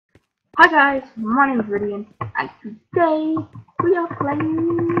Hi guys, my name is Ridian, and today we are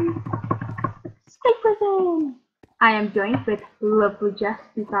playing State Prison. I am joined with Lovely Jess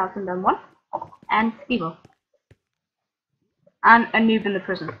 2001 and Stevo, and a noob in the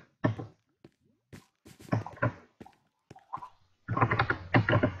prison.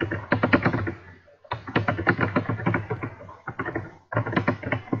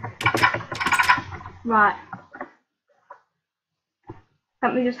 Right.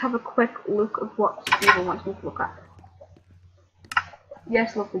 Let me just have a quick look of what Stevo wants me to look at.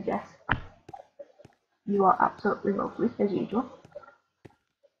 Yes, Lovely Jess. You are absolutely lovely, as usual.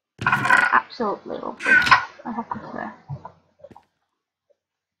 Absolutely lovely, I have to say.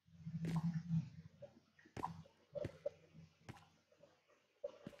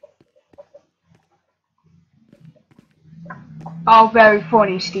 Oh, very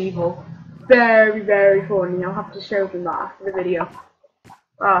funny, Stevo. Very funny. I'll have to show them that after the video.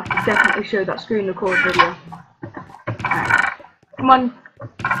 I'll have to definitely show that screen record video. Come on.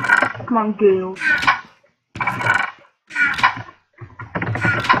 Come on, girls.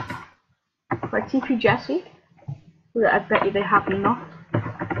 Like TP Jesse? I bet you they have not.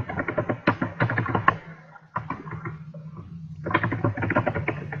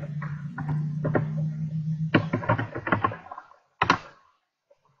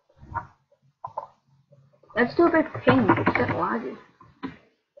 Let's do a bit of ping, it's a bit laggy.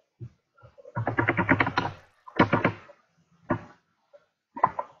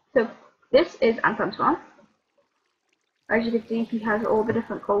 So, this is Anton's farm. As you can see, he has all the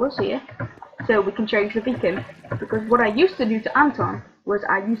different colours here. So we can change the beacon. Because what I used to do to Anton was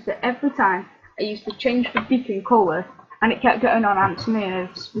every time I used to change the beacon colour, and it kept getting on Ant's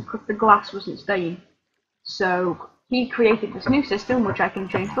nerves because the glass wasn't staying. So he created this new system which I can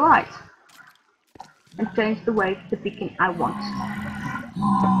change the lights and change the way the beacon I want.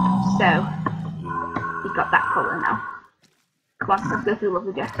 So he got that colour now. Come on, let's go through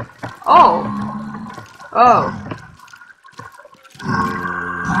Lovely Jess. Oh!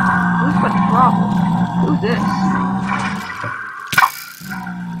 Who's got the problem? Who's this?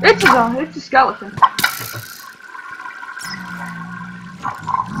 It's a skeleton.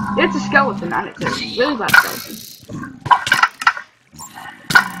 It's a skeleton, and it's a really bad skeleton.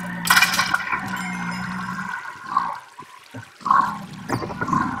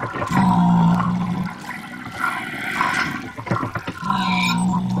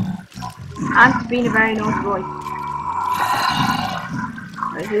 And being a very naughty boy.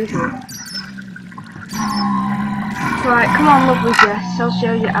 As usual. Right, come on, Lovely Jess, I'll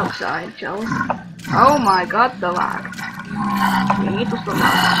show you outside, shall we? Oh my god, the lag. We need to stop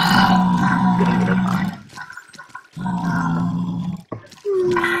that. Getting rid of that.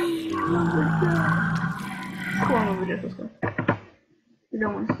 Come on, Lovely Jess, let's go. We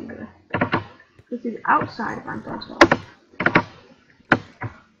don't want to see that. This is outside of Anton's farm.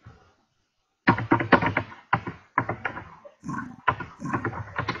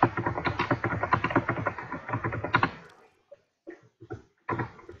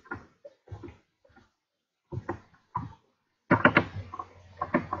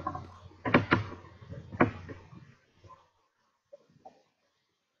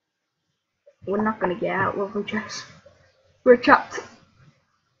 We're not gonna get out, Lovely Jess. We're trapped.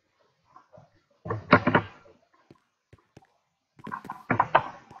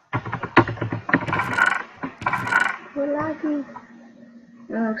 We're lagging.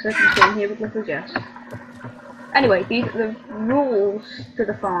 Oh, because I can stay in here with Lovely Jess. Anyway, these are the rules to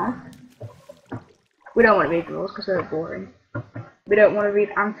the farm. We don't want to read the rules because they're boring. We don't want to read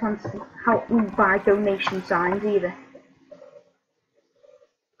Anton's how to buy donation signs either.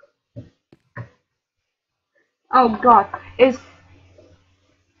 Oh god,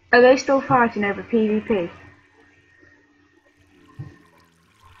 are they still fighting over PvP?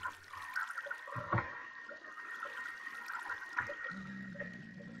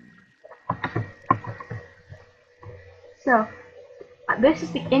 So, this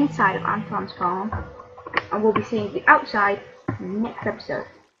is the inside of Anton's farm, and we'll be seeing the outside next episode.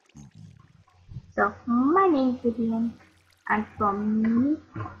 So, my name's Vivian, and from me,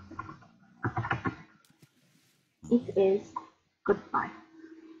 it is goodbye.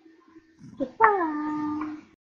 Goodbye.